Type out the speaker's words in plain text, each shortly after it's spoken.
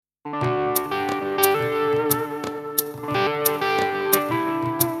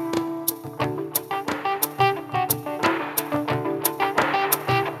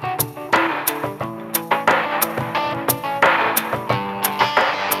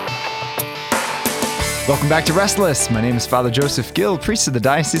Welcome back to Restless. My name is Father Joseph Gill, priest of the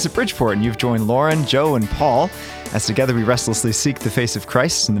Diocese of Bridgeport, and you've joined Lauren, Joe, and Paul as together we restlessly seek the face of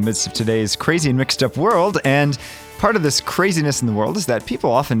Christ in the midst of today's crazy and mixed up world. And part of this craziness in the world is that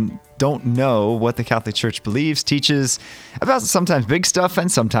people often don't know what the Catholic Church believes, teaches about sometimes big stuff and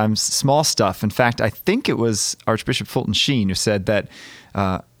sometimes small stuff. In fact, I think it was Archbishop Fulton Sheen who said that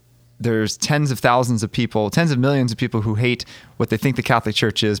there's tens of thousands of people, tens of millions of people who hate what they think the Catholic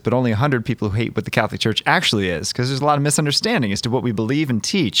Church is, but only 100 people who hate what the Catholic Church actually is, because there's a lot of misunderstanding as to what we believe and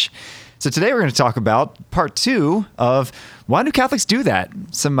teach. So today we're going to talk about part 2 of why do Catholics do that?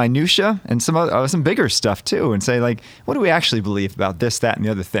 Some minutia and some bigger stuff too, and say, like, what do we actually believe about this, that, and the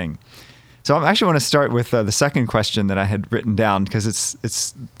other thing? So I actually want to start with the second question that I had written down, because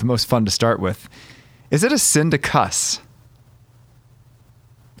it's the most fun to start with. Is it a sin to cuss?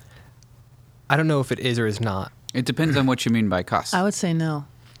 I don't know if it is or is not. It depends on what you mean by cuss. I would say no.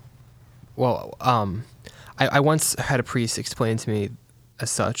 Well, I once had a priest explain to me as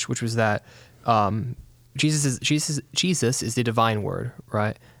such, which was that Jesus is the divine word,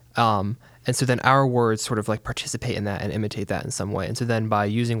 right? And so then our words sort of like participate in that and imitate that in some way. And so then by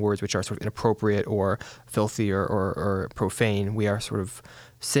using words which are sort of inappropriate or filthy or profane, we are sort of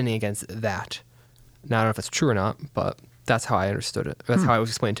sinning against that. Now, I don't know if that's true or not, but that's how I understood it. That's how it was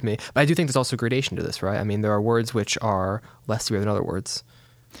explained to me. But I do think there's also gradation to this, right? I mean, there are words which are less severe than other words.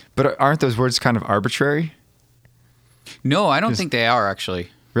 But aren't those words kind of arbitrary? No, I don't think they are,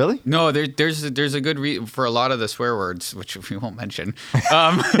 actually. Really? No, there's a good reason for a lot of the swear words, which we won't mention.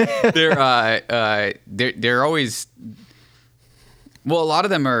 They're always, well, a lot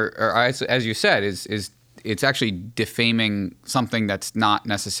of them are as you said, is it's actually defaming something that's not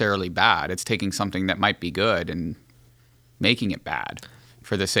necessarily bad. It's taking something that might be good and making it bad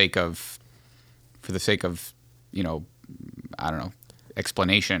for the sake of, you know, I don't know,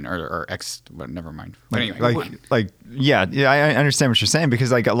 explanation well, never mind. But anyway, yeah, I understand what you're saying,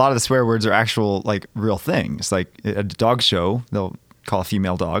 because like a lot of the swear words are actual like real things. Like at a dog show, they'll call a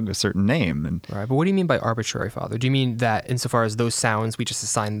female dog a certain name. And right, but what do you mean by arbitrary, Father? Do you mean that insofar as those sounds, we just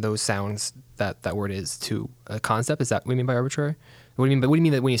assign those sounds that word is to a concept? Is that what you mean by arbitrary? What do you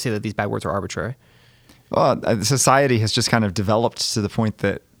mean that when you say that these bad words are arbitrary? Well, society has just kind of developed to the point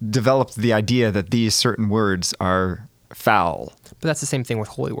that developed the idea that these certain words are foul. But that's the same thing with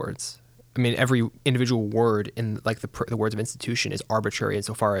holy words. I mean, every individual word in like the words of institution is arbitrary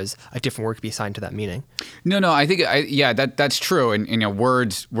insofar as a different word could be assigned to that meaning. No, I think that's true. And you know,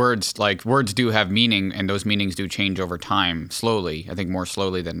 words do have meaning, and those meanings do change over time, slowly. I think more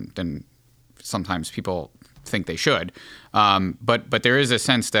slowly than sometimes people think they should. But there is a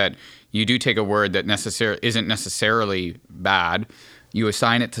sense that you do take a word that isn't necessarily bad, you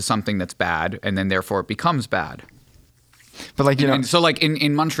assign it to something that's bad, and then therefore it becomes bad. But like, you know, and so like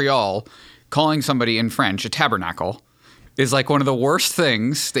in Montreal, calling somebody in French a tabernacle is like one of the worst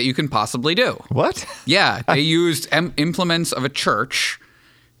things that you can possibly do. What? Yeah, they used implements of a church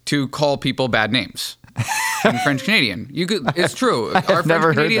to call people bad names. In French Canadian, it's true. I've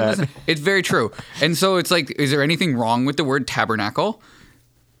never heard that. It's very true. And so it's like, is there anything wrong with the word tabernacle?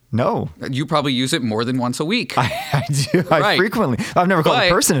 No. You probably use it more than once a week. I do. I frequently. I've never called a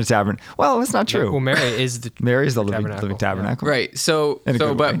person a tabernacle. Well, that's not true. Well, Mary is the living tabernacle. Yeah. Right. So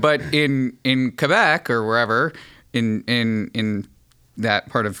but in Quebec or wherever in that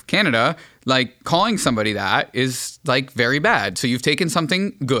part of Canada, like calling somebody that is like very bad. So you've taken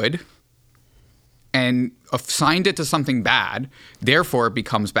something good and assigned it to something bad, therefore it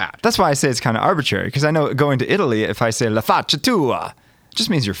becomes bad. That's why I say it's kind of arbitrary, because I know going to Italy, if I say la faccia tua, it just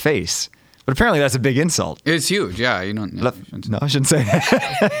means your face. But apparently that's a big insult. It's huge, yeah. You don't. No, I shouldn't say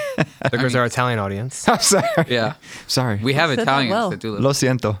that. There goes our Italian audience. I'm sorry. Yeah. Sorry. We have Italians well. that do Lo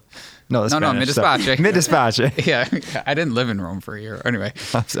siento. No, that's mi dispiace. Mi dispiace. Yeah, I didn't live in Rome for a year. Anyway.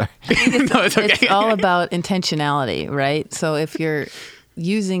 I'm sorry. No, it's okay. It's all about intentionality, right? So if you're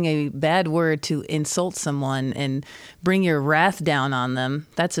using a bad word to insult someone and bring your wrath down on them,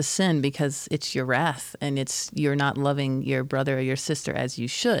 that's a sin, because it's your wrath and you're not loving your brother or your sister as you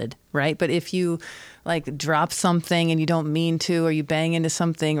should, right? But if you like drop something and you don't mean to, or you bang into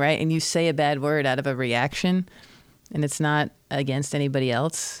something, right, and you say a bad word out of a reaction and it's not against anybody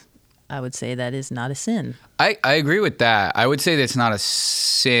else, I would say that is not a sin. I agree with that. I would say that it's not a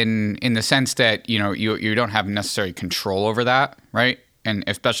sin in the sense that, you know, you don't have necessary control over that, right? And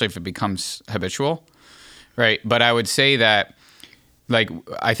especially if it becomes habitual, right? But I would say that, like,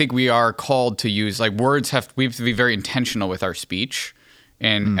 I think we are called to use, like, we have to be very intentional with our speech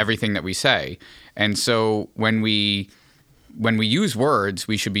and everything that we say. And so when we when we use words,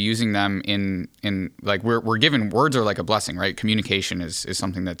 we should be using them in like we're given words are like a blessing, right? Communication is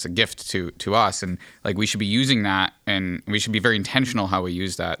something that's a gift to us, and like we should be using that, and we should be very intentional how we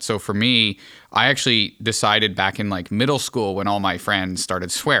use that. So for me, I actually decided back in like middle school when all my friends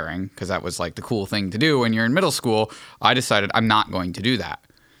started swearing, because that was like the cool thing to do when you're in middle school. I decided I'm not going to do that,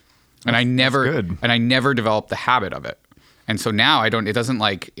 and I never developed the habit of it. And so now it doesn't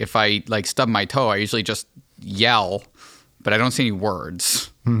like if I like stub my toe, I usually just yell, but I don't say any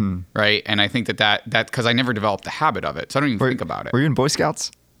words, right? And I think that because I never developed the habit of it, so I don't even think about it. Were you in Boy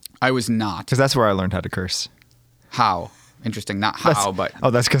Scouts? I was not. Because that's where I learned how to curse. How? Interesting. Not how, but... Oh,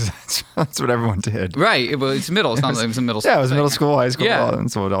 that's because that's what everyone did. Right. Well, it's middle. It's not like it was in middle school. Yeah, it was middle school, high school. Yeah.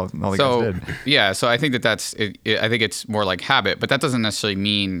 That's what all the guys did. Yeah, so I think that's... I think it's more like habit, but that doesn't necessarily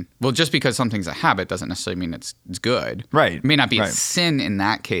mean... Well, just because something's a habit doesn't necessarily mean it's good. Right. It may not be a Right. sin in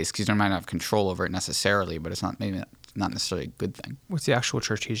that case, because you might not have control over it necessarily, but it's not necessarily a good thing. What's the actual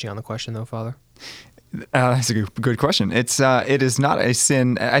church teaching on the question, though, Father? That's a good question. It is not a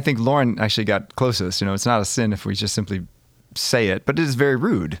sin. I think Lauren actually got closest. It's not a sin if we just simply say it, but it is very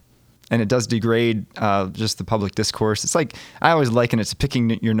rude, and it does degrade just the public discourse. It's like I always liken it to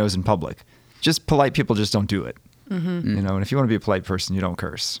picking your nose in public. Just polite people just don't do it. And if you want to be a polite person, you don't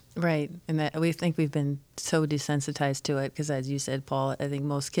curse. Right. And that we think we've been so desensitized to it because, as you said, Paul, I think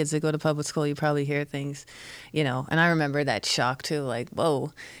most kids that go to public school, you probably hear things, and I remember that shock too, like,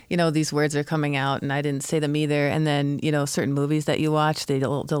 whoa, these words are coming out and I didn't say them either. And then, certain movies that you watch,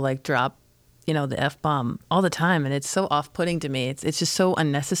 they'll like drop, the F-bomb all the time. And it's so off-putting to me. It's just so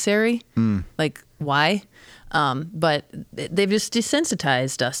unnecessary. Like, why? But they've just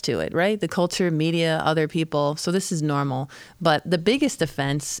desensitized us to it, right? The culture, media, other people. So this is normal. But the biggest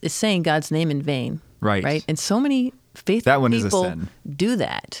offense is saying God's name in vain. Right. Right. And so many faithful That one is a people sin. do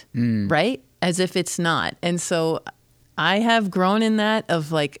that, right? As if it's not. And so I have grown in that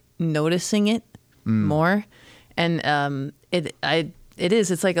of like noticing it more. And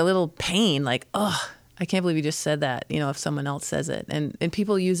it's like a little pain, like, oh, I can't believe you just said that, if someone else says it. And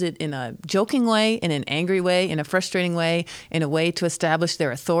people use it in a joking way, in an angry way, in a frustrating way, in a way to establish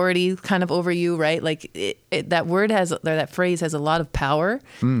their authority kind of over you, right? Like that phrase has a lot of power,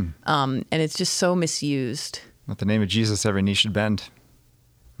 and it's just so misused. At the name of Jesus, every knee should bend.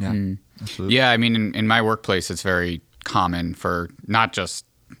 Yeah, absolutely. Yeah, I mean, in my workplace, it's very common for not just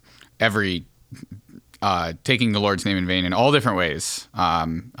every taking the Lord's name in vain in all different ways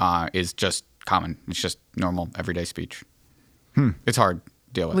is just common. It's just normal, everyday speech. It's hard to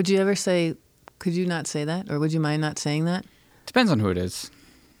deal with. Would you ever say, could you not say that? Or would you mind not saying that? Depends on who it is.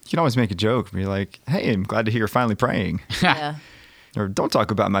 You can always make a joke. Be like, hey, I'm glad to hear you're finally praying. Yeah. Or don't talk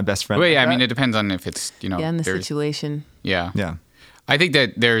about my best friend. Well, like yeah, I that. mean, it depends on if it's, Yeah, in the there's- situation. Yeah. Yeah. I think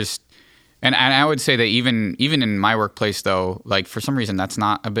that there's, and I would say that even in my workplace though, like for some reason that's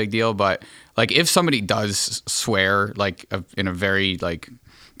not a big deal, but like if somebody does swear like in a very like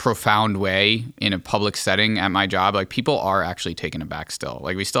profound way in a public setting at my job, like people are actually taken aback still.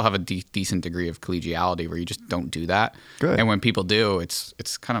 Like we still have a decent degree of collegiality where you just don't do that. Good. And when people do, it's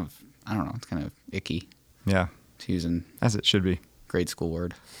kind of, I don't know, it's kind of icky Yeah. to use in As it should be. grade school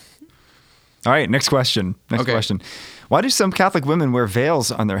word. All right, next question. Next Okay. question. Why do some Catholic women wear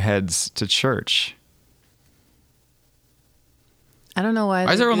veils on their heads to church? I don't know why.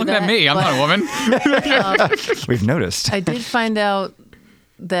 Why is they everyone do looking at that, me? I'm but- not a woman. We've noticed. I did find out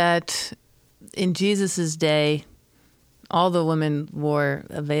that in Jesus's day, all the women wore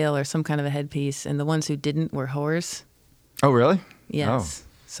a veil or some kind of a headpiece, and the ones who didn't were whores. Oh, really? Yes.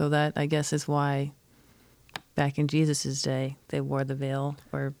 So that, I guess, is why back in Jesus's day, they wore the veil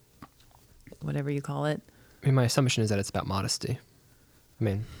or whatever you call it. I mean, my assumption is that it's about modesty. I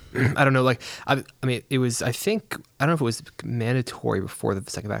mean, I don't know. Like, I mean, it was. I think I don't know if it was mandatory before the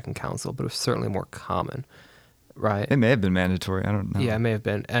Second Vatican Council, but it was certainly more common, right? It may have been mandatory. I don't know. Yeah, it may have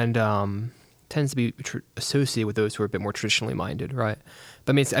been, and tends to be associated with those who are a bit more traditionally minded, right?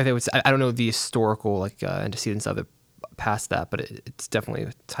 But I mean, I don't know the historical like antecedents of it past that, but it's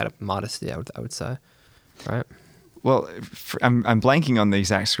definitely tied up in modesty. I would say, right? Well, I'm blanking on the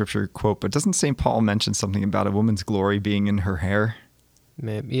exact scripture quote, but doesn't St. Paul mention something about a woman's glory being in her hair?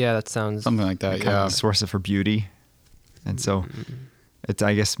 Maybe, yeah, that sounds Something like that, Kind yeah. of the source of her beauty. And so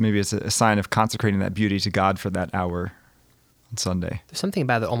I guess maybe it's a sign of consecrating that beauty to God for that hour on Sunday. There's something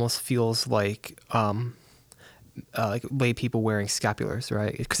about it that almost feels like lay people wearing scapulars,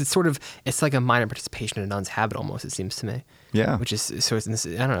 right? Because it's like a minor participation in a nun's habit almost, it seems to me. Yeah. Which is, so it's,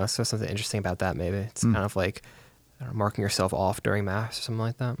 I don't know, so something interesting about that maybe. It's kind of like I don't know, marking yourself off during Mass or something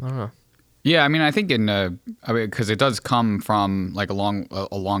like that. I don't know. Yeah, I mean, I think because it does come from like a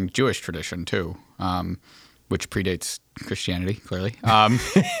long Jewish tradition too, which predates Christianity, clearly.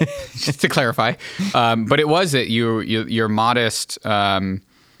 Just to clarify, but it was that you're modest. The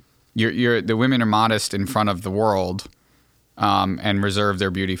women are modest in front of the world, and reserve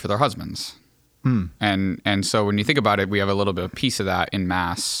their beauty for their husbands. And so when you think about it, we have a little bit of piece of that in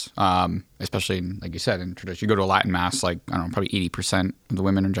Mass, especially in, like you said, in tradition. You go to a Latin Mass, like, I don't know, probably 80% of the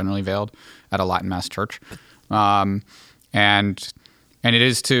women are generally veiled at a Latin Mass church. And it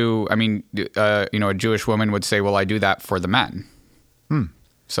is to, I mean, a Jewish woman would say, well, I do that for the men.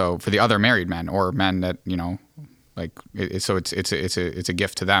 So for the other married men or men that, so it's a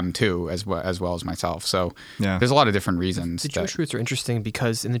gift to them too, as well as myself. So there's a lot of different reasons. The Jewish roots are interesting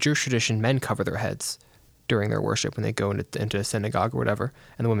because in the Jewish tradition, men cover their heads during their worship when they go into a synagogue or whatever,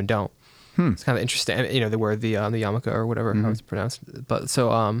 and the women don't. It's kind of interesting. And, they wear the yarmulke or whatever how it's pronounced. But so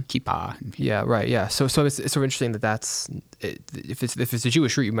kippah. Yeah, right. Yeah. So it's sort of interesting that's if it's a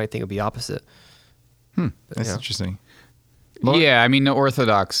Jewish root, you might think it'd be opposite. That's interesting. Yeah, I mean, the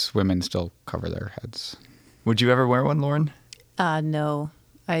Orthodox women still cover their heads. Would you ever wear one, Lauren? No.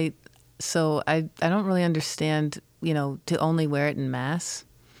 I don't really understand, to only wear it in Mass,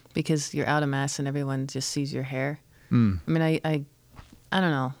 because you're out of Mass and everyone just sees your hair. I mean, I don't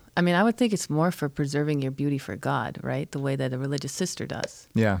know. I mean, I would think it's more for preserving your beauty for God, right? The way that a religious sister does.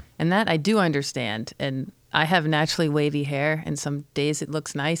 Yeah. And that I do understand. And I have naturally wavy hair, and some days it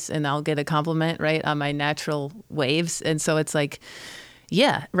looks nice, and I'll get a compliment, right, on my natural waves. And so it's like,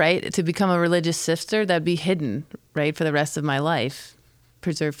 yeah, right, to become a religious sister, that'd be hidden, right, for the rest of my life,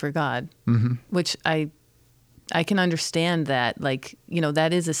 preserved for God, which I can understand that,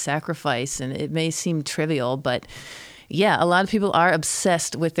 that is a sacrifice, and it may seem trivial, but yeah, a lot of people are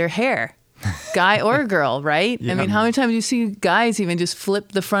obsessed with their hair, guy or girl, right? Yeah. I mean, how many times do you see guys even just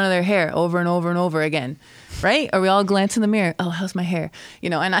flip the front of their hair over and over and over again, right? Or we all glance in the mirror, oh, how's my hair?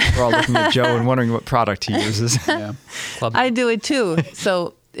 And we're all looking at Joe and wondering what product he uses. Yeah. I do it too.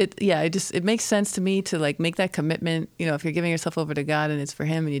 So it makes sense to me to make that commitment, if you're giving yourself over to God and it's for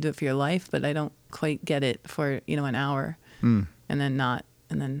Him and you do it for your life, but I don't quite get it for, an hour and then not.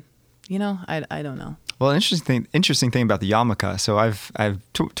 And then, I don't know. Well, interesting thing about the yarmulke. So I've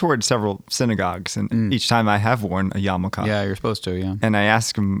toured several synagogues, and each time I have worn a yarmulke. Yeah, you're supposed to. Yeah. And I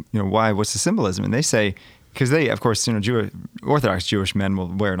ask them, why? What's the symbolism? And they say, because they, of course, Orthodox Jewish men will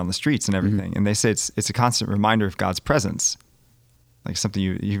wear it on the streets and everything, and they say it's a constant reminder of God's presence, like something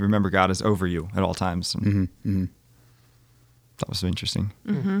you remember God is over you at all times. That was so interesting.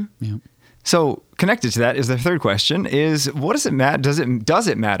 Yeah. So connected to that is the third question: is what does it matter? Does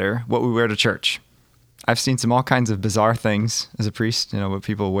it matter what we wear to church? I've seen all kinds of bizarre things as a priest, what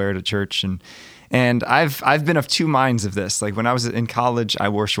people wear to church, and I've been of two minds of this. Like when I was in college, I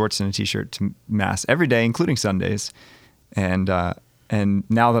wore shorts and a t-shirt to Mass every day, including Sundays. And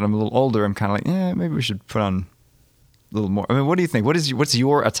now that I'm a little older, I'm kind of like, maybe we should put on a little more. I mean, what do you think? What's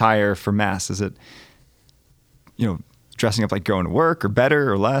your attire for Mass? Is it, dressing up like going to work, or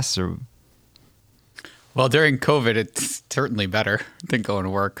better or less, or? Well, during COVID, it's certainly better than going to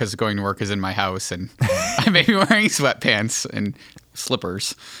work, because going to work is in my house, and I may be wearing sweatpants and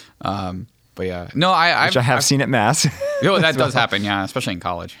slippers. But yeah, no, I've seen at Mass. That does happen, yeah, especially in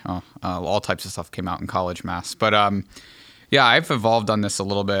college. All types of stuff came out in college Mass. But yeah, I've evolved on this a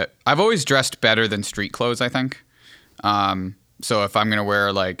little bit. I've always dressed better than street clothes, I think. So if I'm going to wear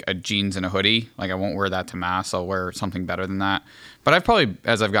a jeans and a hoodie, I won't wear that to Mass. I'll wear something better than that. But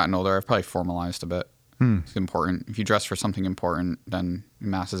as I've gotten older, I've probably formalized a bit. It's important. If you dress for something important, then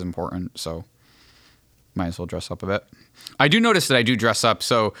Mass is important. So might as well dress up a bit. I do notice that I do dress up.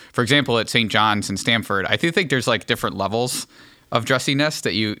 So, for example, at St. John's in Stamford, I do think there's different levels of dressiness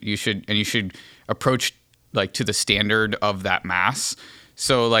that you should approach to the standard of that Mass.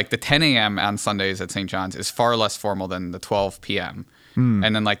 So the 10 a.m. on Sundays at St. John's is far less formal than the 12 p.m.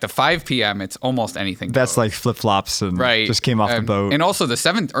 And then the 5 p.m. it's almost anything. That's goes. Flip-flops and just came off the boat. And also the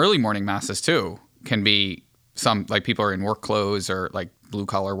 7th early morning Masses too can be some people are in work clothes or blue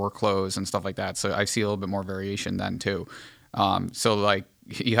collar work clothes and stuff like that. So I see a little bit more variation then too. So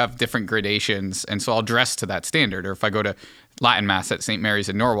you have different gradations, and so I'll dress to that standard. Or if I go to Latin Mass at St. Mary's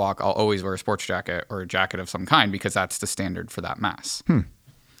in Norwalk, I'll always wear a sports jacket or a jacket of some kind, because that's the standard for that Mass. What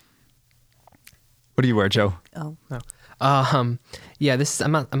do you wear, Joe? Oh no. Yeah,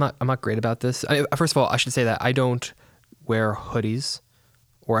 I'm not great about this. First of all, I should say that I don't wear hoodies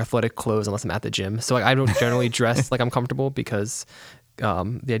or athletic clothes unless I'm at the gym. So I don't generally dress like I'm comfortable, because the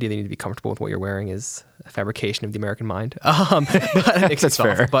idea that you need to be comfortable with what you're wearing is a fabrication of the American mind. But it makes That's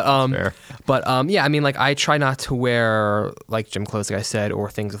fair. But yeah, I mean, I try not to wear gym clothes, like I said, or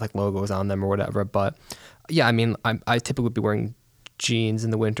things with logos on them or whatever. But yeah, I mean, I typically would be wearing jeans in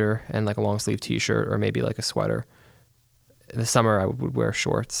the winter and like a long sleeve t-shirt or maybe like a sweater. In the summer, I would wear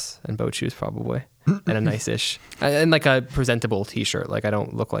shorts and boat shoes probably, and a nice-ish, and like a presentable t-shirt. Like I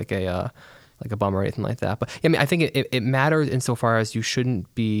don't look like a bum or anything like that. But I mean, I think it matters insofar as you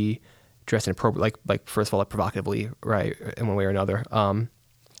shouldn't be dressed inappropriately, like first of all, like provocatively, right, in one way or another.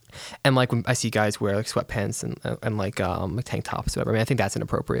 And like when I see guys wear like sweatpants and like tank tops, whatever. I mean, I think that's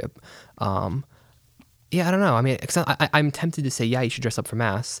inappropriate. Yeah, I don't know. I mean, I'm tempted to say, yeah, you should dress up for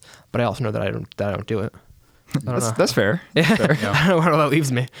mass, but I also know that I don't do it. That's fair. Yeah. That's fair. I don't know where that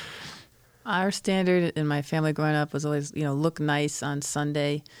leaves me. Our standard in my family growing up was always, look nice on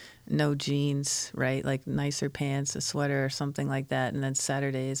Sunday, no jeans, right? Like nicer pants, a sweater or something like that. And then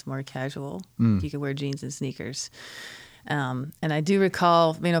Saturday is more casual. You can wear jeans and sneakers. And I do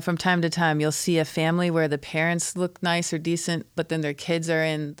recall, from time to time, you'll see a family where the parents look nice or decent, but then their kids are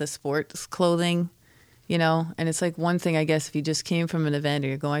in the sports clothing, and it's like one thing, I guess, if you just came from an event or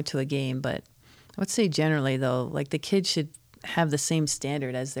you're going to a game, but I would say generally, though, like the kids should have the same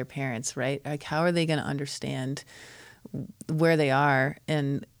standard as their parents, right? Like, how are they going to understand where they are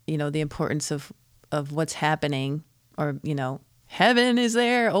and, the importance of what's happening or, heaven is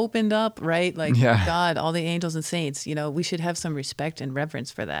there, opened up, right? Like God, all the angels and saints, we should have some respect and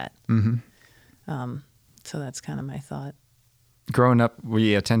reverence for that. Mm-hmm. So that's kind of my thought. Growing up,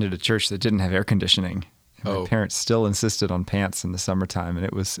 we attended a church that didn't have air conditioning. My parents still insisted on pants in the summertime, and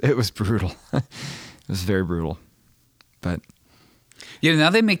it was brutal. It was very brutal. But yeah, now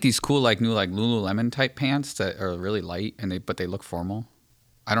they make these cool new Lululemon type pants that are really light but they look formal.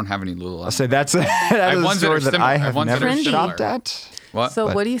 I don't have any Lululemon. I'll say that is a store that I have never shopped at. What?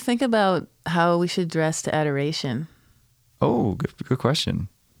 So what do you think about how we should dress to adoration? Oh, good question.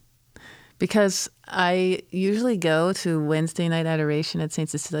 Because I usually go to Wednesday night adoration at St.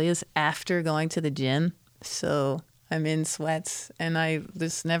 Cecilia's after going to the gym. So I'm in sweats and I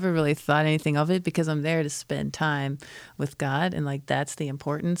just never really thought anything of it because I'm there to spend time with God and like that's the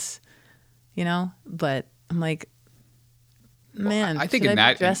importance, But I'm like, man, I think should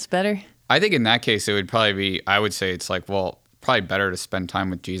I dress better? I think in that case it would probably be, I would say it's like, well, probably better to spend time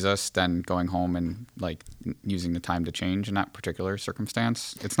with Jesus than going home and like using the time to change in that particular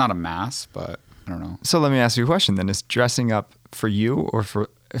circumstance. It's not a mass, but I don't know. So let me ask you a question then. Is dressing up for you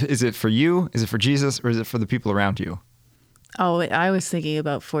is it for you? Is it for Jesus or is it for the people around you? Oh, I was thinking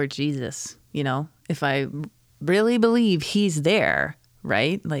about for Jesus, if I really believe he's there,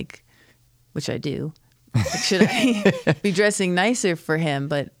 right? Like, which I do. Like, should I be dressing nicer for him?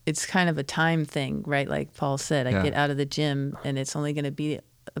 But it's kind of a time thing, right? Like Paul said, I get out of the gym and it's only going to be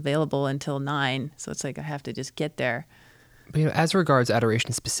available until 9. So it's like I have to just get there. But, as regards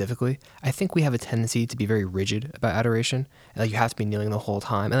adoration specifically, I think we have a tendency to be very rigid about adoration. And, like, you have to be kneeling the whole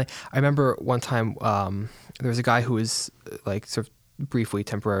time. And like, I remember one time there was a guy who was like sort of briefly,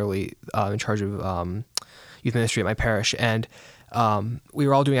 temporarily in charge of youth ministry at my parish. And we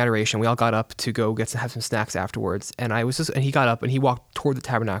were all doing adoration. We all got up to go have some snacks afterwards. And he got up and he walked toward the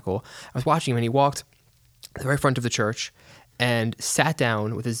tabernacle. I was watching him and he walked to the very front of the church and sat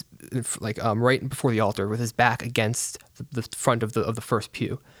down with his right before the altar with his back against the front of the first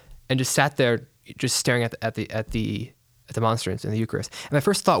pew, and just sat there, just staring at the monstrance in the Eucharist. And my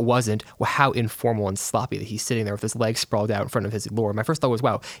first thought wasn't, well, how informal and sloppy that he's sitting there with his legs sprawled out in front of his Lord. My first thought was,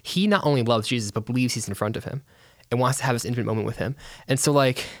 wow, he not only loves Jesus but believes he's in front of him and wants to have this intimate moment with him. And so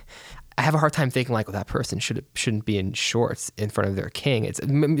like, I have a hard time thinking like, well, that person shouldn't be in shorts in front of their king. To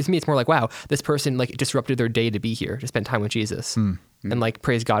me, it's more like, wow, this person like disrupted their day to be here to spend time with Jesus, and like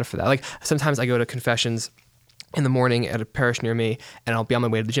praise God for that. Like sometimes I go to confessions in the morning at a parish near me, and I'll be on my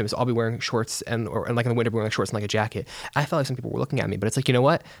way to the gym, so I'll be wearing shorts and like in the winter wearing like shorts and like a jacket. I felt like some people were looking at me, but it's like, you know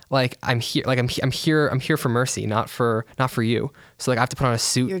what? Like I'm here for mercy, not for you. So like I have to put on a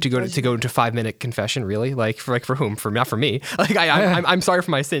suit to go to 5-minute confession, really? Like for whom? Not for me. Like I'm sorry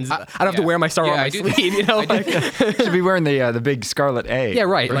for my sins. I don't have to wear my star on my sleeve, Like, should be wearing the big scarlet A. Yeah,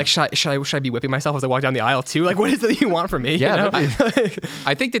 right. Like should I be whipping myself as I walk down the aisle too? Like what is it that you want from me? Yeah,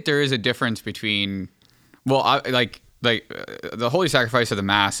 I think that there is a difference between. Well, the holy sacrifice of the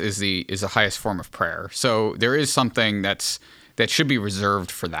Mass is the highest form of prayer. So there is something that should be reserved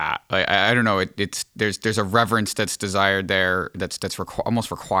for that. I don't know. There's a reverence that's desired there. That's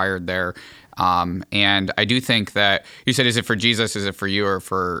almost required there. And I do think that you said, is it for Jesus? Is it for you or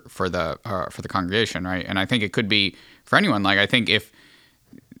for the congregation? Right. And I think it could be for anyone. Like I think if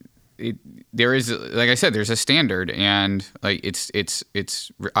there is, like I said, there's a standard, and like it's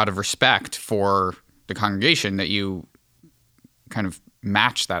out of respect for the congregation that you kind of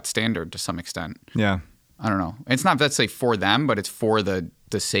match that standard to some extent. Yeah. I don't know. It's not, let's say, for them, but it's for the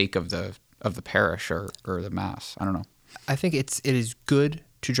sake of the parish or the Mass. I don't know. I think it is good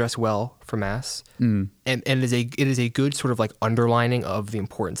to dress well for Mass, and it is a good sort of like underlining of the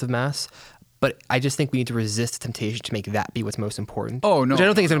importance of Mass. But I just think we need to resist the temptation to make that be what's most important. Oh no! Which I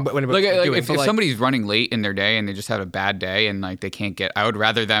don't think it's what like if somebody's running late in their day and they just had a bad day and like they can't get, I would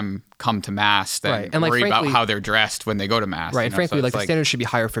rather them come to Mass than and worry frankly, about how they're dressed when they go to Mass. Right, and frankly, so like the standards should be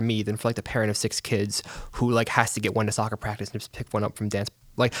higher for me than for like the parent of 6 kids who like has to get one to soccer practice and just pick one up from dance.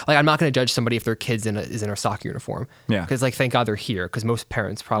 Like I'm not going to judge somebody if their kid's is in a soccer uniform. Yeah. Because like thank God they're here. Because most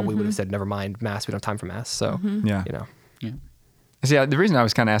parents probably would have said never mind Mass. We don't have time for Mass. So Yeah. you know. Yeah. See, the reason I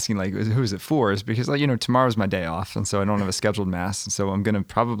was kind of asking, like, who's it for is because, like, tomorrow's my day off, and so I don't have a scheduled Mass, and so I'm going to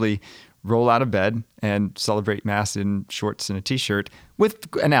probably roll out of bed and celebrate Mass in shorts and a T-shirt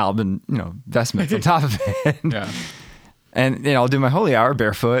with an album, vestments on top of it. Yeah. And, I'll do my holy hour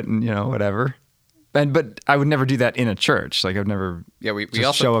barefoot and, whatever. But I would never do that in a church. Like, I've never We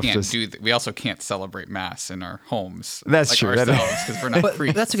just show also up can't to... we also can't celebrate Mass in our homes. That's like true. Ourselves, because we're not But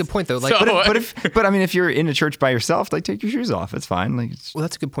priests. that's a good point though. Like, So- But I mean, if you're in a church by yourself, like, take your shoes off. It's fine. Like, well,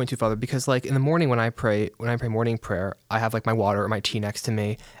 that's a good point too, Father. Because like in the morning when I pray morning prayer, I have like my water or my tea next to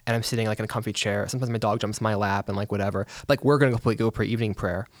me, and I'm sitting like in a comfy chair. Sometimes my dog jumps in my lap and like whatever. Like we're gonna go pray evening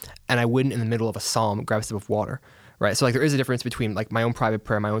prayer, and I wouldn't in the middle of a psalm grab a sip of water, right? So like there is a difference between like my own private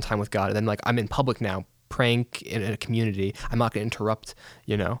prayer, my own time with God, and then like I'm in public now praying in a community. I'm not going to interrupt,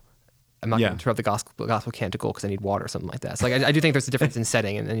 I'm not going to interrupt the gospel canticle because I need water or something like that. So like I do think there's a difference in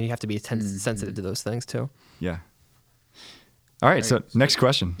setting, and you have to be sensitive to those things too. yeah. All right. So next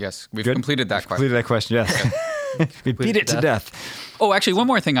question. Yes, we've Good? completed that We've question. completed that question. Yes. We beat it to death. Oh, actually, one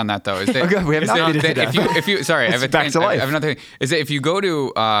more thing on that though is that Okay, we have is not that- beat it to that death. if you sorry, I It's have back to life. I have another thing. Is that if you go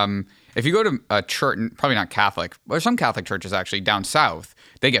to a church, probably not Catholic, or some Catholic churches actually down south,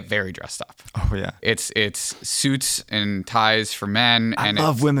 they get very dressed up. Oh, yeah. It's suits and ties for men, I and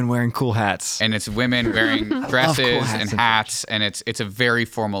love women wearing cool hats. and it's women wearing dresses hats and in hats, and it's a very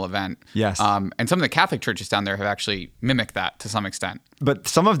formal event. Yes. And some of the Catholic churches down there have actually mimicked that to some extent. But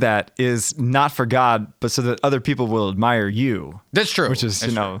some of that is not for God, but so that other people will admire you. That's true. Which is,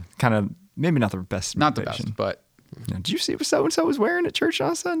 That's true. kind of maybe not the best Not the motivation. best, but Did you see what so-and-so was wearing at church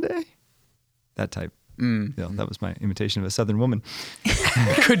on Sunday? That type. That was my imitation of a Southern woman.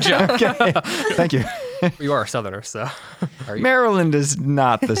 good job. Thank you. You are a Southerner, so Maryland is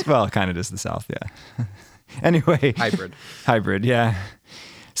not this. Well, kind of is the South, yeah. Anyway. Hybrid, yeah.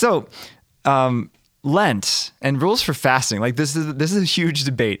 So, Lent and rules for fasting. Like this is a huge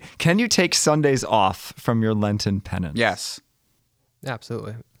debate. Can you take Sundays off from your Lenten penance? Yes.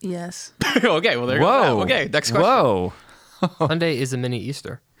 absolutely. Yes. Okay, well there you Whoa. go. Okay, next question. Whoa. Sunday is a mini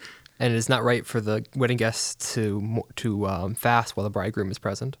Easter, and it is not right for the wedding guests to fast while the bridegroom is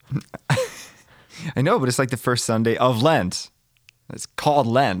present. I know, but it's like the first Sunday of Lent. It's called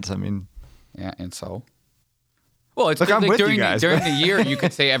Lent. I mean, Yeah, and so. Well, it's Look, I'm with you during guys, during but- the year you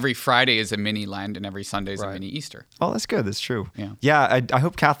could say every Friday is a mini Lent and every Sunday is a Right. mini Easter. oh, that's good. That's true. Yeah. Yeah, I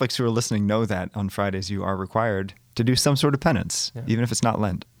hope Catholics who are listening know that on Fridays you are required to do some sort of penance, even if it's not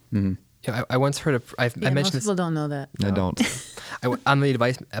Lent. Yeah, I once heard I Yeah, most mentioned this people don't know that. I don't. on the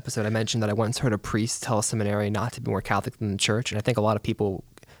advice episode. I mentioned that I once heard a priest tell a seminary not to be more Catholic than the church, and I think a lot of people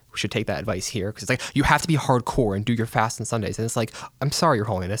should take that advice here because it's like you have to be hardcore and do your fast on Sundays, and it's like I'm sorry, Your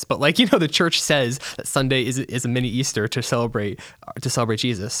Holiness, but like the church says that Sunday is a mini Easter to celebrate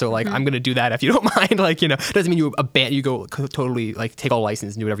Jesus. So like I'm gonna do that if you don't mind. Like doesn't mean you go totally like take all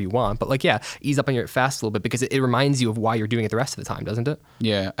license and do whatever you want, but like ease up on your fast a little bit because it reminds you of why you're doing it the rest of the time, doesn't it?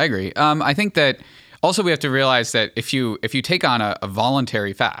 Yeah, I agree. I think that also we have to realize that if you take on a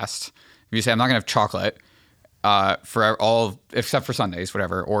voluntary fast, if you say I'm not gonna have chocolate for all except for Sundays,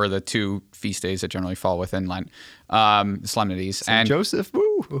 whatever, or the 2 feast days that generally fall within Lent, solemnities and Joseph,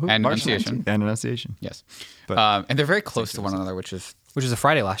 woo, and March Annunciation. 19th, and Annunciation. Yes, But- and they're very close to one another, which is Which is a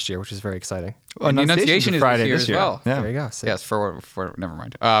Friday last year, which is very exciting. Oh, Annunciation is Friday this year this as year. well. Yeah. There you go. So- yes for never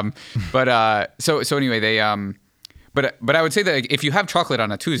mind. But so anyway, they but I would say that if you have chocolate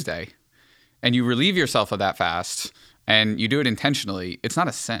on a Tuesday, and you relieve yourself of that fast, and you do it intentionally, it's not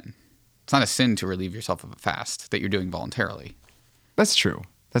a sin. It's not a sin to relieve yourself of a fast that you're doing voluntarily. That's true.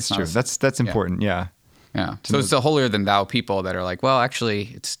 That's not true. a- That's important. Yeah. Yeah. So it's the holier than thou people that are like, well,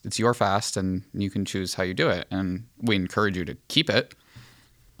 actually, it's your fast, and you can choose how you do it, and we encourage you to keep it.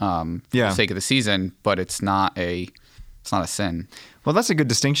 For the sake of the season, but it's not a sin. Well, that's a good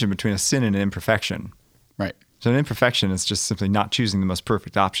distinction between a sin and an imperfection. Right. So an imperfection is just simply not choosing the most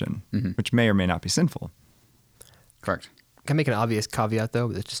perfect option, which may or may not be sinful. Correct. Can I make an obvious caveat though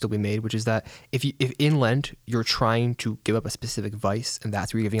that should still be made, which is that if in Lent you're trying to give up a specific vice and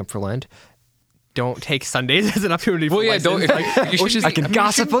that's what you're giving up for Lent, don't take Sundays as an opportunity for Well, yeah, license. don't. You shouldn't I can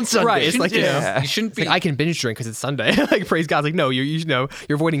gossip on Sunday. Right, it's like, you know, Yeah. You shouldn't be. I can binge drink because it's Sunday. Like, praise God. Like, no, you know,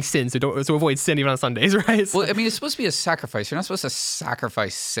 you're avoiding sin, so avoid sin even on Sundays, right? It's Well, I mean, it's supposed to be a sacrifice. You're not supposed to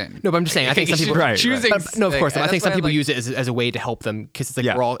sacrifice sin. no, but I'm just saying. I think some people Right, choosing. No, of course. like, I think that's some why, people like, use it as a way to help them because it's like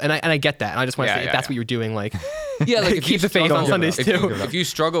Yeah. we're all, and I get that. And I just want to Yeah, say yeah, if that's yeah. what you're doing, like Yeah, like if keep you the faith on struggle- Sundays if, too. If you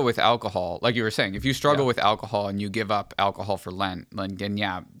struggle with alcohol, like you were saying, if you struggle with alcohol and you give up alcohol for Lent, then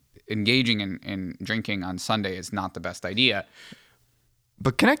yeah, engaging in drinking on Sunday is not the best idea.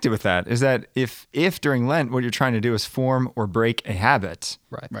 But connected with that is that if during Lent what you're trying to do is form or break a habit,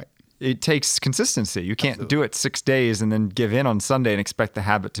 Right. it takes consistency. You can't do it 6 days and then give in on Sunday and expect the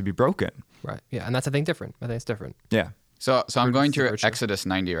habit to be broken. Right. Yeah, and that's I think different. I think it's different. Yeah. So I'm going through virtue. Exodus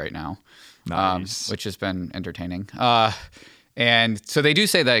 90 right now, Nice. which has been entertaining. And so they do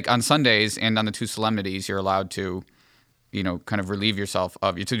say that on Sundays and on the two solemnities, you're allowed to, you know, kind of relieve yourself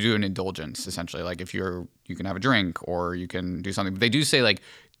of to do an indulgence essentially. Like if you can have a drink or you can do something. But they do say like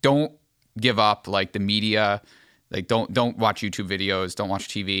don't give up like the media. Like don't watch YouTube videos, don't watch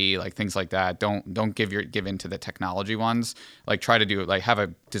TV, like things like that. Don't give into the technology ones. Like try to do like have a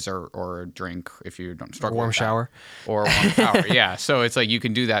dessert or a drink if you don't struggle. warm with that. shower. Or a warm shower. Yeah. So it's like you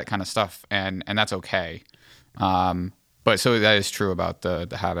can do that kind of stuff and that's okay. But so that is true about the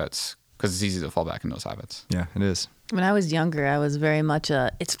habits because it's easy to fall back in those habits. Yeah, it is. When I was younger, I was very much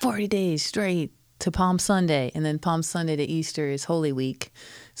it's 40 days straight to Palm Sunday, and then Palm Sunday to Easter is Holy Week.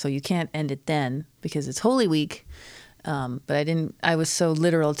 So you can't end it then because it's Holy Week. But I was so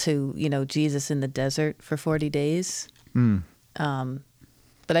literal to, you know, Jesus in the desert for 40 days.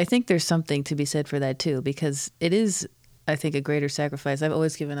 But I think there's something to be said for that too, because it is, I think, a greater sacrifice. I've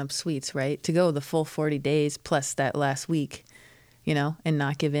always given up sweets, right? To go the full 40 days plus that last week, you know, and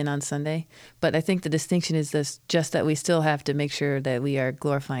not give in on Sunday. But I think the distinction is this, just that we still have to make sure that we are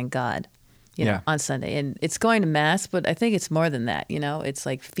glorifying God, you know, on Sunday. And it's going to Mass, but I think it's more than that, you know. It's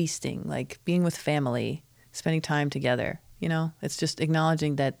like feasting, like being with family, spending time together, you know. It's just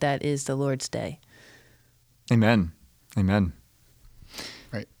acknowledging that that is the Lord's day. Amen. Amen.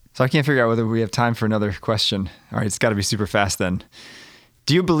 Right. So I can't figure out whether we have time for another question. All right, it's got to be super fast then.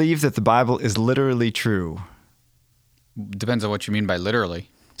 Do you believe that the Bible is literally true? Depends on what you mean by literally.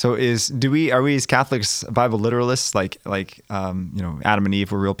 So are we as Catholics Bible literalists? Like you know, Adam and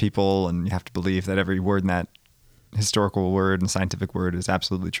Eve were real people, and you have to believe that every word in that historical word and scientific word is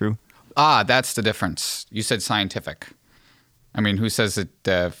absolutely true? That's the difference. You said scientific. I mean, who says that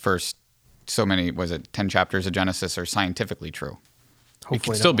the first 10 chapters of Genesis are scientifically true? It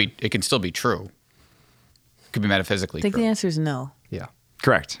can still be true. It could be metaphysically I think true. the answer is no. Yeah.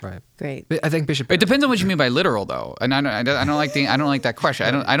 Correct. Right. Great. I think Bishop. It depends on what you mean by literal, though, and I don't like that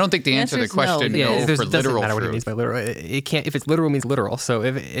question. I don't think the answer to the answer is no, question because- no, It for doesn't literal matter what it truth. means by literal. It can't. If it's literal, it means literal. So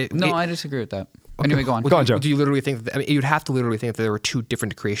I disagree with that. Anyway, go on. Go on, Joe. Do you literally think? You'd have to literally think that there were two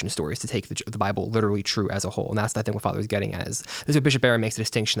different creation stories to take the Bible literally true as a whole, and that's I think what Father was getting at. Is this is what Bishop Barron makes a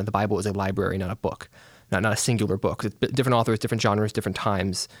distinction that the Bible is a library, not a book, not a singular book. It's different authors, different genres, different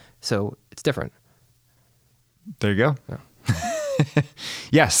times, so it's different. There you go. Yeah.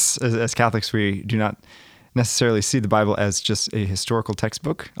 Yes, as Catholics, we do not necessarily see the Bible as just a historical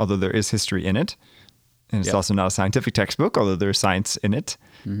textbook, although there is history in it. And it's Yep. also not a scientific textbook, although there's science in it.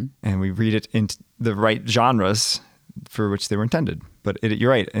 Mm-hmm. And we read it in the right genres for which they were intended. But you're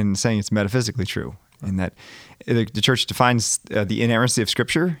right in saying it's metaphysically true, in that the Church defines the inerrancy of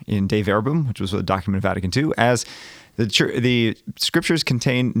Scripture in De Verbum, which was a document of Vatican II, as the Scriptures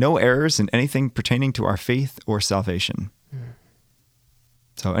contain no errors in anything pertaining to our faith or salvation.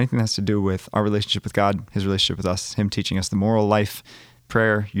 So anything that has to do with our relationship with God, his relationship with us, him teaching us the moral life,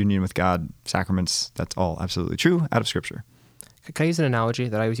 prayer, union with God, sacraments, that's all absolutely true out of Scripture. Can I use an analogy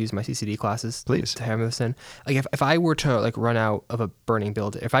that I always use in my CCD classes? Please. To hammer this in. Like if I were to like run out of a burning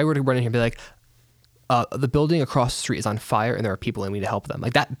building, if I were to run in here and be like, the building across the street is on fire and there are people and we need to help them.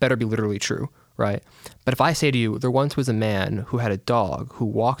 Like that better be literally true, right? But if I say to you, there once was a man who had a dog who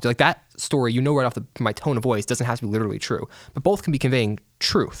walked, like that story, you know right off my tone of voice, doesn't have to be literally true, but both can be conveying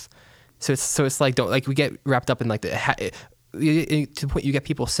truth. So it's like, we get wrapped up in like to the point you get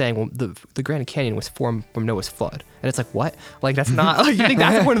people saying, well, the Grand Canyon was formed from Noah's flood. And it's like, what? Like, that's not, like, you think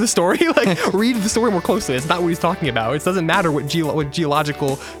that's the point of the story? Like, read the story more closely. It's not what he's talking about. It doesn't matter what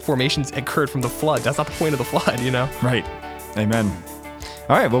geological formations occurred from the flood. That's not the point of the flood, you know? Right. Amen.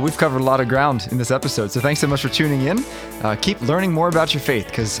 All right. Well, we've covered a lot of ground in this episode. So thanks so much for tuning in. Keep learning more about your faith,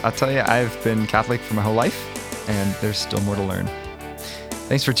 because I'll tell you, I've been Catholic for my whole life, and there's still more to learn.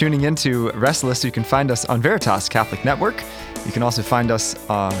 Thanks for tuning in to Restless. You can find us on Veritas Catholic Network. You can also find us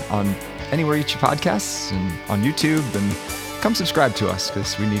on anywhere you get your podcasts and on YouTube. And come subscribe to us,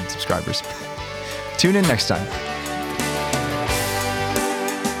 because we need subscribers. Tune in next time.